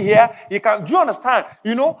be heavy here. Do you understand?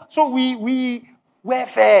 So we were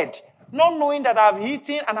fed. Not knowing that I've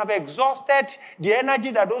eaten and I've exhausted the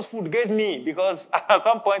energy that those food gave me. Because at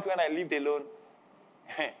some point when I lived alone,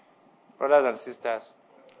 brothers and sisters,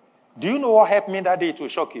 do you know what helped me that day to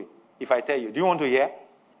shock you? If I tell you, do you want to hear?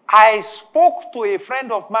 I spoke to a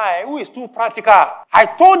friend of mine who is too practical. I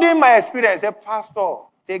told him my experience. I said, Pastor,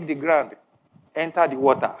 take the ground, enter the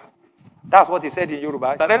water. That's what he said in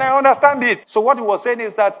Yoruba. And then I understand it. So what he was saying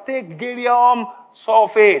is that take gallium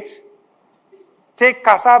sulfate. Take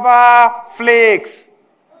cassava flakes.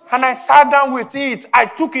 And I sat down with it. I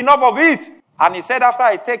took enough of it. And he said after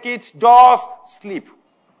I take it, just sleep.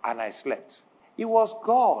 And I slept. It was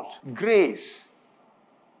God, grace,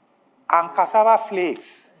 and cassava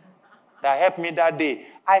flakes that helped me that day.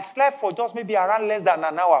 I slept for just maybe around less than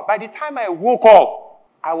an hour. By the time I woke up,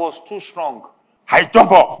 I was too strong. I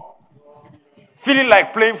jump up, feeling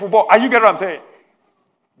like playing football. Are you getting what I'm saying?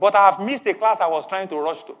 But I have missed a class I was trying to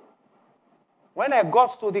rush to. When I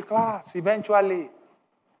got to the class, eventually,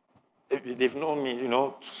 they've known me,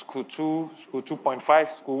 school 2, school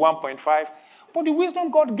 2.5, school 1.5. But the wisdom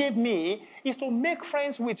God gave me is to make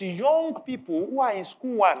friends with young people who are in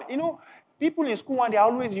school 1. People in school 1, they're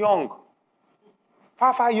always young.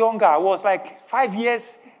 Far younger. I was like 5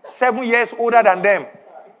 years, 7 years older than them.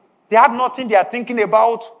 They had nothing they are thinking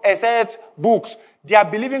about except books. They are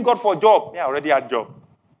believing God for a job. I already had a job.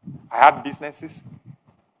 I had businesses.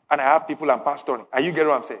 And I have people I'm pastoring. Are you getting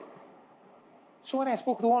what I'm saying? So when I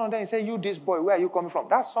spoke to one of them, he said, you, this boy, where are you coming from?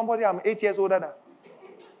 That's somebody I'm 8 years older than.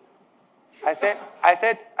 I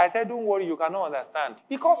said, don't worry, you cannot understand.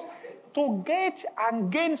 Because to get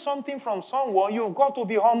and gain something from someone, you've got to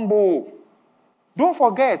be humble. Don't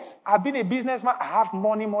forget, I've been a businessman. I have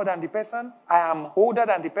money more than the person. I am older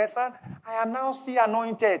than the person. I am now still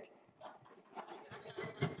anointed.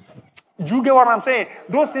 You get what I'm saying?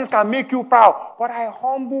 Those things can make you proud. But I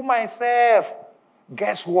humble myself.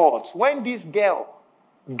 Guess what? When this girl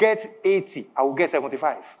gets 80, I will get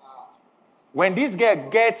 75. When this girl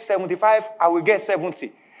gets 75, I will get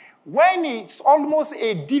 70. When it's almost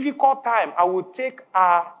a difficult time, I will take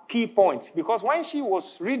her key points. Because when she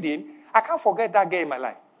was reading, I can't forget that girl in my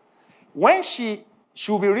life. When she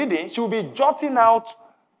will be reading, she will be jotting out.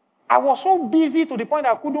 I was so busy to the point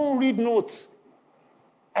I couldn't read notes.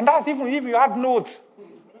 And that's even if you had notes.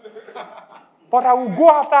 But I will go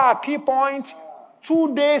after her key point.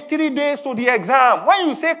 2 days, 3 days to the exam. When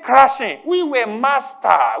you say crashing, we were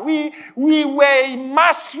master. We were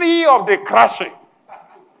mastery of the crashing.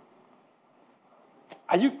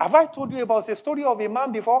 Have I told you about the story of a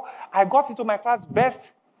man before? I got into my class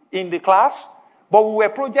best in the class, but we were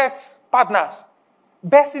project partners.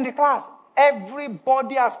 Best in the class.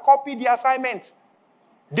 Everybody has copied the assignment.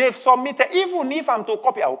 They've submitted. Even if I'm to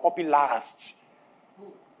copy, I will copy last.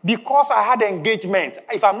 Because I had engagement.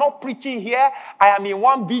 If I'm not preaching here, I am in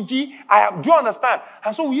one BG. Do you understand?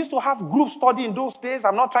 And so we used to have group study in those days.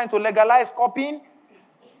 I'm not trying to legalize copying.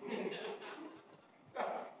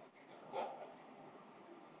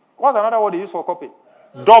 What's another word they use for copy?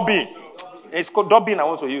 Dubbing. It's dubbing I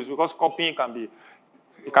also use because copying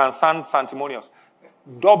it can sound sanctimonious.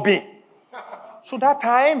 Dubbing. So that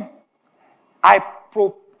time, I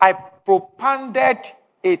propounded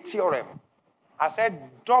a theorem. I said,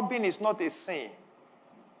 dubbing is not a sin.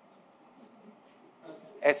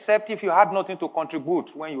 Except if you had nothing to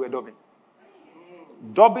contribute when you were dubbing.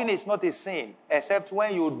 Dubbing is not a sin, except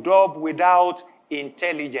when you dub without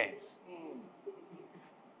intelligence.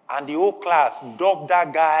 And the whole class dubbed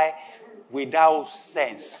that guy without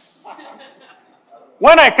sense.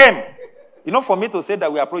 When I came, for me to say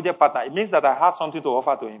that we are project partner, it means that I have something to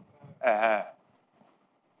offer to him.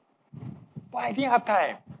 But I didn't have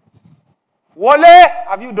time. Wale,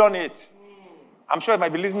 have you done it? I'm sure he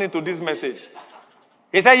might be listening to this message.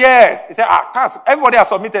 He said, yes. He said, everybody has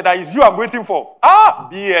submitted that. It's you I'm waiting for.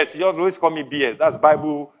 BS. You always call me BS. That's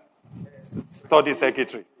Bible Study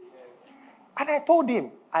Secretary. And I told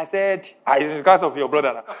him, I said, it's in class of your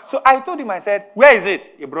brother now. So I told him, I said, where is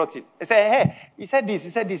it? He brought it. He said, hey, he said this, he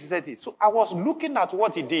said this, he said this. So I was looking at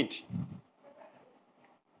what he did.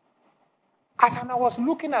 As I was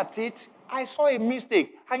looking at it, I saw a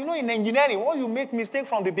mistake. And in engineering, once you make mistake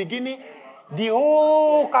from the beginning, the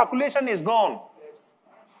whole calculation is gone.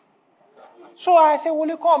 So I said,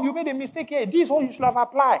 well, come, you made a mistake here. This is what you should have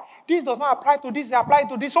applied. This does not apply to this, it applies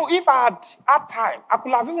to this. So if I had time, I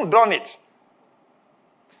could have even done it.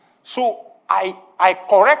 So I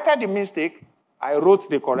corrected the mistake. I wrote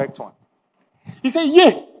the correct one. He said,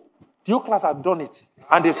 yeah, the whole class had done it.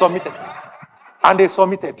 And they submitted.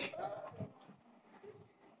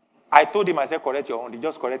 I told him, I said, correct your own. They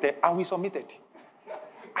just corrected, and we submitted.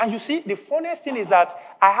 And you see, the funniest thing is that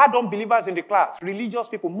I had unbelievers in the class, religious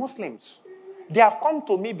people, Muslims. They have come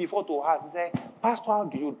to me before to ask, they say, Pastor, how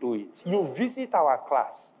do you do it? You visit our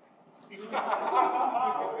class.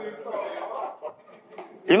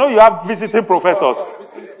 You have visiting professors.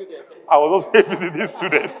 I was also a visiting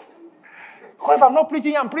student. Because if I'm not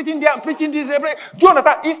preaching, I'm preaching there, I'm preaching this. Do you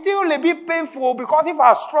understand? It's still a bit painful because if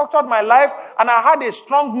I structured my life and I had a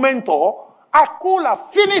strong mentor, I could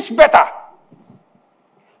have finished better.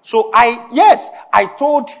 So I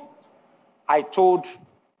told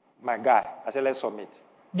my guy, I said, let's submit.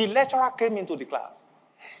 The lecturer came into the class.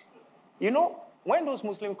 You know, when those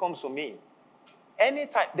Muslims come to me,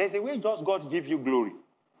 anytime, there's a way just God give you glory.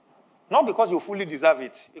 Not because you fully deserve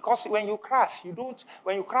it. Because when you crash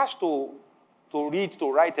to read,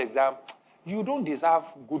 to write exam, you don't deserve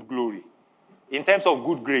good glory. In terms of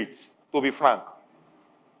good grades, to be frank.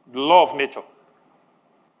 The law of nature.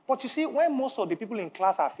 But you see, when most of the people in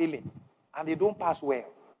class are failing and they don't pass well,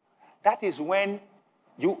 that is when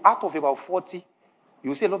you, out of about 40,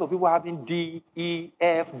 you see a lot of people having D, E,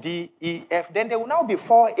 F, D, E, F. Then there will now be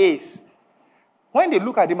 4 A's. When they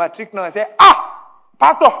look at the matric now and say,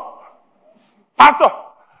 Pastor.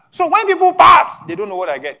 So when people pass, they don't know what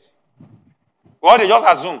I get. Or they just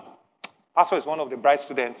assume, Pastor is one of the bright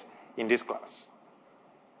students in this class.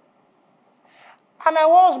 And I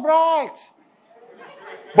was bright.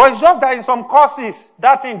 But it's just that in some courses,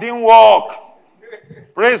 that thing didn't work.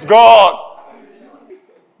 Praise God.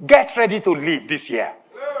 Get ready to leave this year.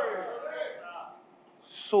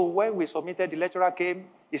 So when we submitted, the lecturer came.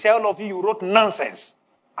 He said, all of you wrote nonsense.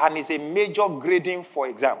 And it's a major grading for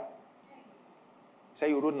exam. He said,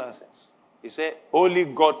 you wrote nonsense. He said, only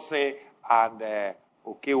Godson and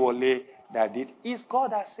Okewole that did. It's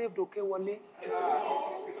God that saved Okewole.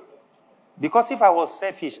 Because if I was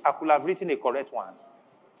selfish, I could have written a correct one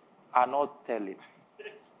and not tell him.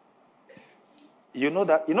 You know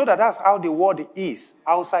that that's how the world is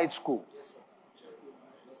outside school. Yes,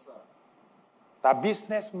 sir. That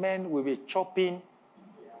businessmen will be cheating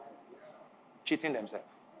themselves.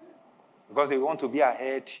 Because they want to be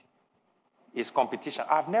ahead. It's competition.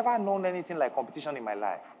 I've never known anything like competition in my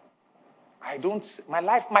life.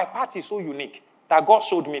 My path is so unique that God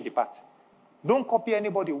showed me the path. Don't copy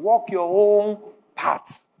anybody. Walk your own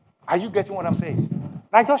path. Are you getting what I'm saying?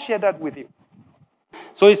 I just shared that with you.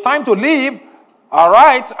 So it's time to leave. All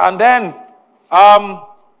right. And then,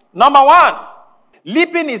 number 1,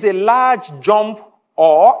 leaping is a large jump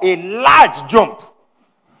or a large jump.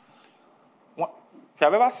 If you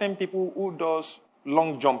have ever seen people who does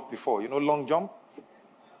long jump before, long jump?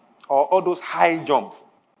 Or all those high jump.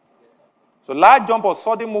 So large jump or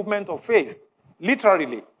sudden movement of faith,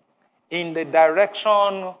 literally, in the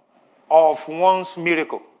direction of one's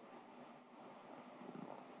miracle.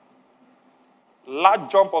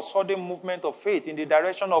 Large jump or sudden movement of faith in the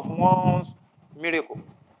direction of one's miracle.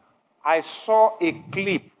 I saw a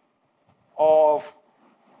clip of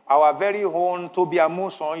our very own Tope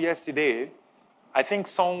Godson yesterday, I think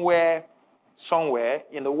somewhere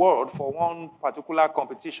in the world for one particular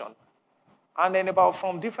competition. And then about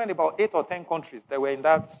 8 or 10 countries that were in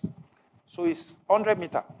that. So it's 100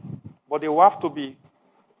 meters. But they will have to be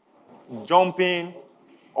jumping,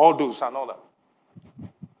 all those and all that.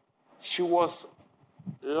 She was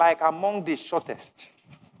like among the shortest.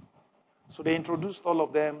 So they introduced all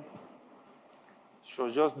of them. She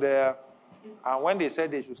was just there. And when they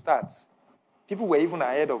said they should start, people were even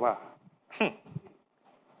ahead of her.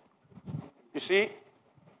 You see,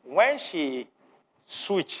 when she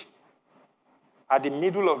switched at the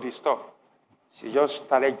middle of the stuff, she just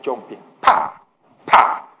started jumping. Pa!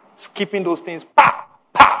 Pa! Skipping those things. Pa!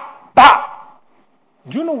 Pa! Pa!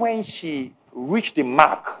 Do you know when she reached the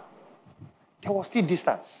mark, there was still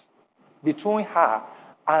distance between her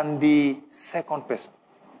and the second person.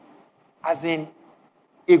 As in,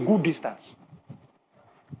 a good distance.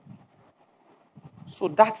 So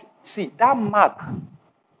that mark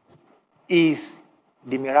is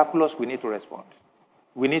the miraculous we need to respond.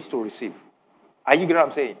 We need to receive. Are you getting what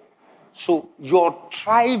I'm saying? So your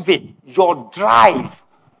driving, your drive,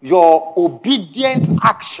 your obedient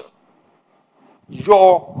action,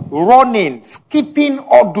 your running, skipping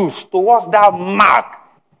hurdles towards that mark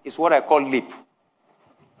is what I call leap.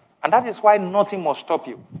 And that is why nothing must stop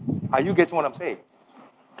you. Are you getting what I'm saying?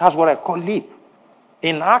 That's what I call leap.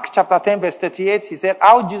 In Acts chapter 10 verse 38, he said,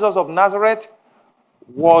 how Jesus of Nazareth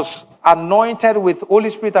was anointed with Holy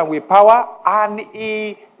Spirit and with power, and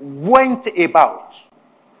he went about.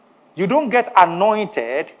 You don't get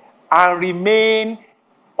anointed and remain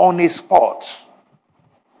on a spot.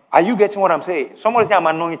 Are you getting what I'm saying? Somebody say, I'm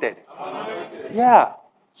anointed. Anointed. Yeah.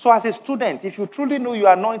 So as a student, if you truly know you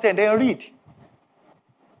are anointed, then read.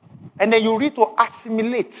 And then you read to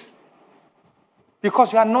assimilate.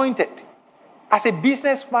 Because you are anointed. As a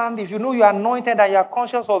businessman, if you know you are anointed and you are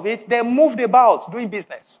conscious of it, then move about doing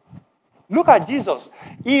business. Look at Jesus.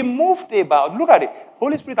 He moved about. Look at it.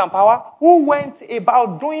 Holy Spirit and power, who went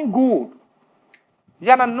about doing good.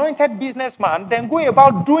 You're an anointed businessman, then go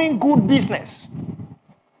about doing good business.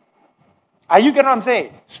 Are you getting what I'm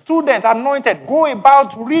saying? Students anointed, go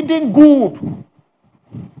about reading good.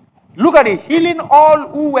 Look at it. Healing all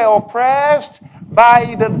who were oppressed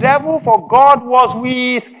by the devil, for God was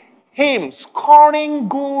with him. Scoring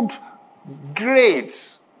good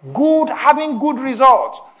grades. Good, having good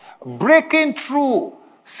results. Breaking through.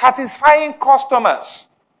 Satisfying customers.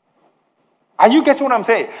 Are you getting what I'm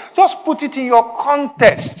saying? Just put it in your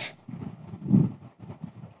context.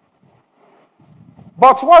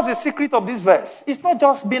 But what's the secret of this verse? It's not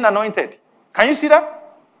just being anointed. Can you see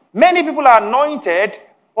that? Many people are anointed,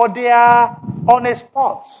 but they are on a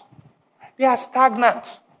spot. They are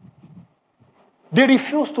stagnant. They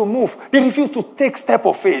refuse to move. They refuse to take step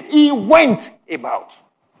of faith. He went about.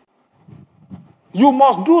 You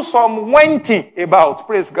must do some wenting about.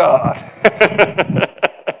 Praise God.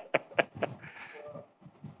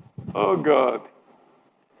 Oh God.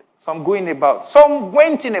 Some going about. Some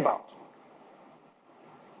wenting about.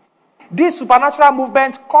 This supernatural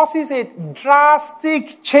movement causes a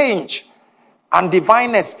drastic change and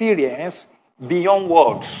divine experience beyond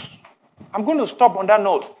words. I'm going to stop on that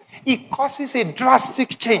note. It causes a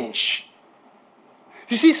drastic change.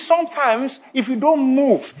 You see, sometimes if you don't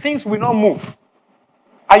move, things will not move.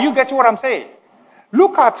 Are you getting what I'm saying?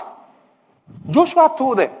 Look at Joshua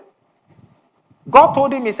told them. God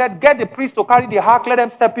told him, he said, get the priest to carry the ark, let them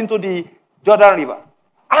step into the Jordan River.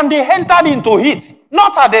 And they entered into it.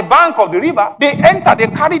 Not at the bank of the river. They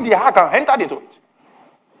carried the ark and entered into it.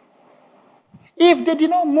 If they did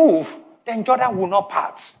not move, then Jordan will not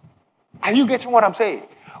part. Are you getting what I'm saying?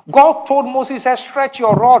 God told Moses, he said, stretch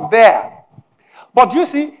your rod there. But you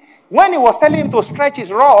see, when he was telling him to stretch his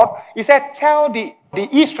rod, he said, tell the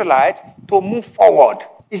Israelites to move forward.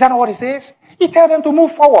 Is that not what he says? He tells them to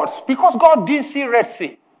move forward because God didn't see Red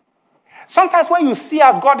Sea. Sometimes when you see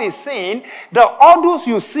as God is saying, the hurdles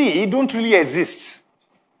you see don't really exist.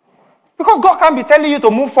 Because God can't be telling you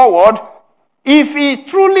to move forward if he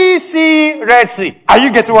truly see Red Sea. Are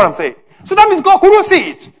you getting what I'm saying? So that means God couldn't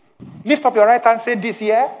see it. Lift up your right hand, say this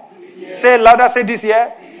year. Say louder, say this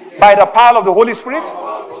year. By the power of the Holy Spirit.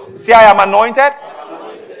 Say I am anointed.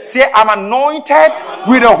 Say I'm anointed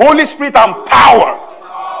with the Holy Spirit and power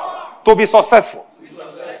to be successful,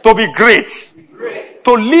 to be great,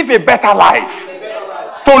 to live a better life,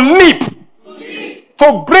 to leap,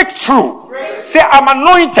 to break through. Say I'm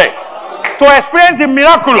anointed to experience the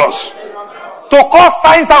miraculous, to cause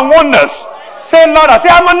signs and wonders. Say louder, say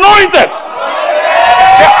I'm anointed.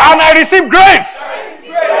 Say, and I receive grace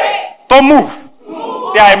to move.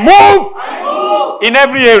 Say I move in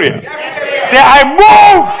every area. Say I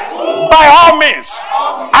move by all means.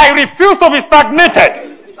 I refuse to be stagnated.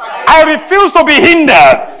 I refuse to be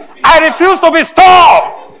hindered. I refuse to be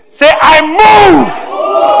stopped. Say I move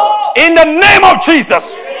in the name of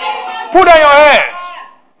Jesus. Put on your hands.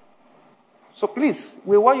 So please,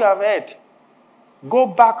 with what you have heard, go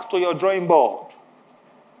back to your drawing board.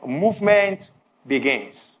 Movement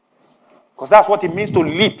begins. Because that's what it means to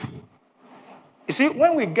leap. You see,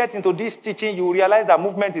 when we get into this teaching, you realize that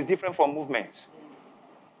movement is different from movement.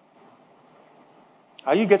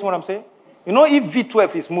 Are you getting what I'm saying? You know, if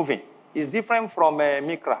V12 is moving, it's different from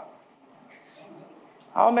Micra.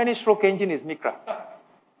 How many stroke engine is Micra?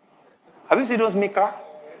 Have you seen those Micra?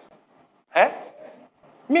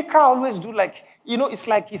 Micra always do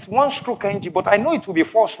it's one stroke engine, but I know it will be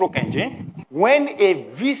 4-stroke engine. When a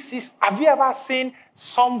V6, have you ever seen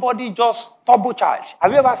somebody just turbocharge?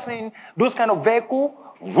 Have you ever seen those kind of vehicle?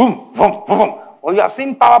 Vroom, vroom, vroom. Or you have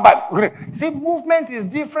seen power bike. See, movement is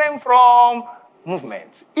different from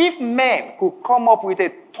movement. If men could come up with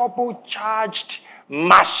a turbocharged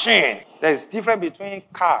machine, there's difference between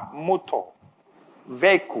car, motor,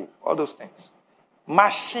 vehicle, all those things.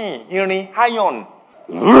 Machine, iron,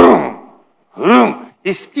 vroom, vroom,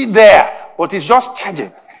 it's still there, but it's just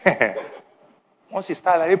charging. Once you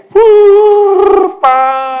start like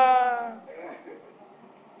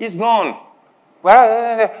it's gone.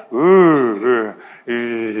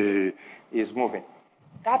 It's moving.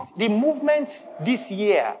 The movement this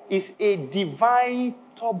year is a divine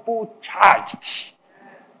turbocharged,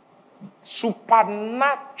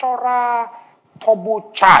 supernatural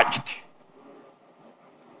turbocharged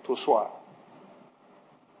to soar.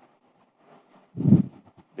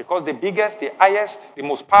 Because the biggest, the highest, the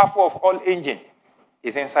most powerful of all engine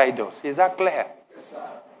is inside us. Is that clear? Yes, sir.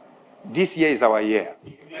 This year is our year.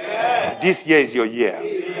 Amen. This year is your year.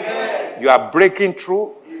 Amen. You are breaking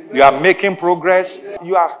through. You are making progress.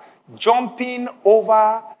 You are jumping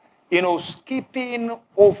over skipping,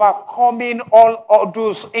 overcoming all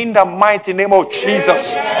those in the mighty name of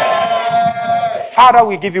Jesus. Father,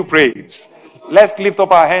 we give you praise. Let's lift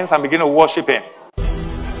up our hands and begin to worship him.